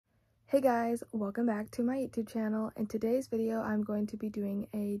Hey guys, welcome back to my YouTube channel. In today's video, I'm going to be doing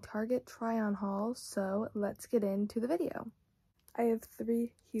a Target try-on haul, so let's get into the video. I have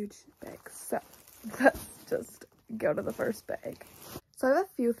 3 huge bags, so let's just go to the first bag. So I have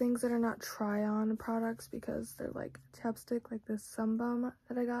a few things that are not try-on products because they're like chapstick, like this Sun Bum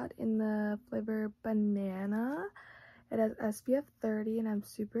that I got in the flavor banana. It has SPF 30 and I'm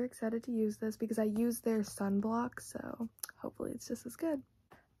super excited to use this because I use their sunblock, so hopefully it's just as good.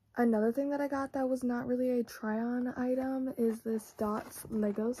 Another thing that I got that was not really a try-on item is this Dots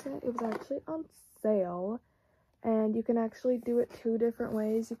Lego set. It was actually on sale, and you can actually do it 2 different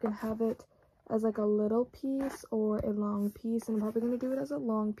ways. You can have it as like a little piece or a long piece, and I'm probably going to do it as a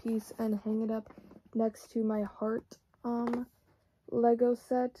long piece and hang it up next to my heart Lego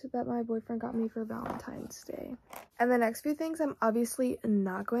set that my boyfriend got me for Valentine's Day. And the next few things I'm obviously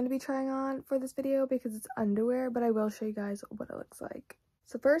not going to be trying on for this video because it's underwear, but I will show you guys what it looks like.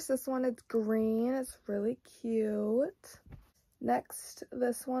 So first, this one, it's green. It's really cute. Next,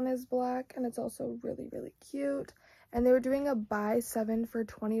 this one is black, and it's also really, really cute. And they were doing a buy 7 for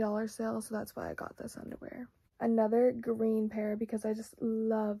 $20 sale, so that's why I got this underwear. Another green pair because I just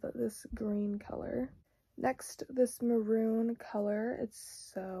love this green color. Next, this maroon color.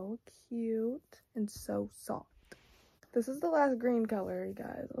 It's so cute and so soft. This is the last green color, you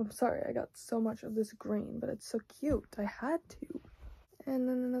guys. I'm sorry I got so much of this green, but it's so cute. I had to. And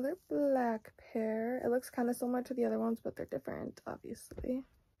then another black pair. It looks kind of similar to the other ones, but they're different, obviously.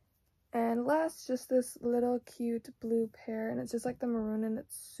 And last, just this little cute blue pair, and it's just like the maroon, and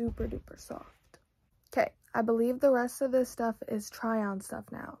it's super duper soft. Okay, I believe the rest of this stuff is try-on stuff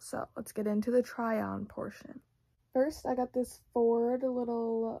now, so let's get into the try-on portion. First, I got this Ford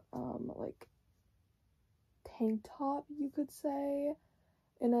little, like, tank top, you could say,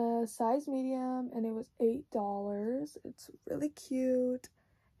 in a size medium, and it was $8. It's really cute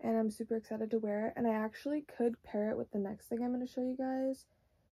and I'm super excited to wear it, and I actually could pair it with the next thing I'm going to show you guys.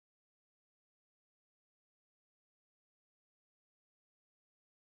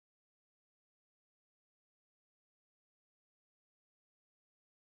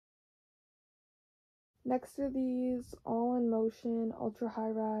 Next are these All in Motion ultra high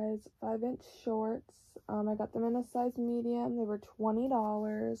rise 5-inch shorts. I got them in a size medium. They were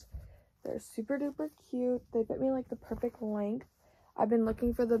 $20. They're super duper cute. They fit me like the perfect length. I've been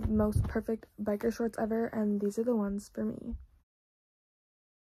looking for the most perfect biker shorts ever, and these are the ones for me.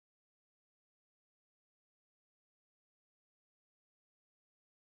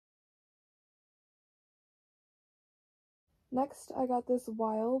 Next, I got this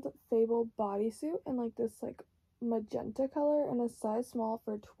Wild Fable bodysuit in like this like magenta color in a size small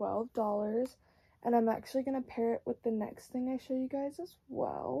for $12. And I'm actually going to pair it with the next thing I show you guys as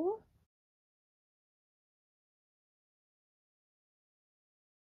well.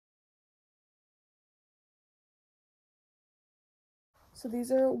 So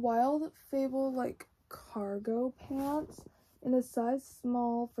these are Wild Fable like cargo pants in a size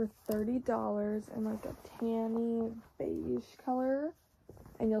small for $30 in like a tanny beige color.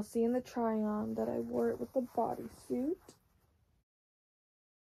 And you'll see in the try-on that I wore it with the bodysuit.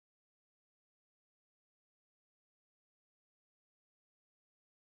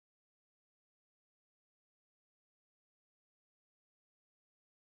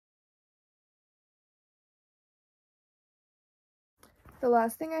 The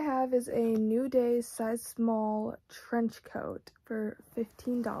last thing I have is a New Day size small trench coat for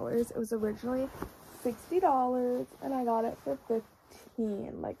 $15. It was originally $60 and I got it for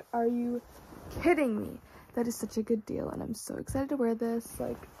 $15. Like, are you kidding me? That is such a good deal and I'm so excited to wear this.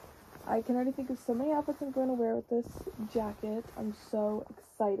 Like, I can already think of so many outfits I'm going to wear with this jacket. I'm so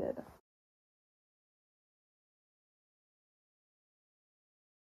excited.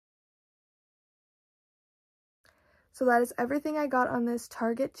 So that is everything I got on this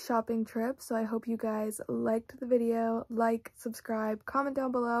Target shopping trip. So I hope you guys liked the video. Like, subscribe, comment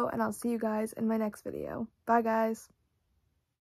down below, and I'll see you guys in my next video. Bye, guys.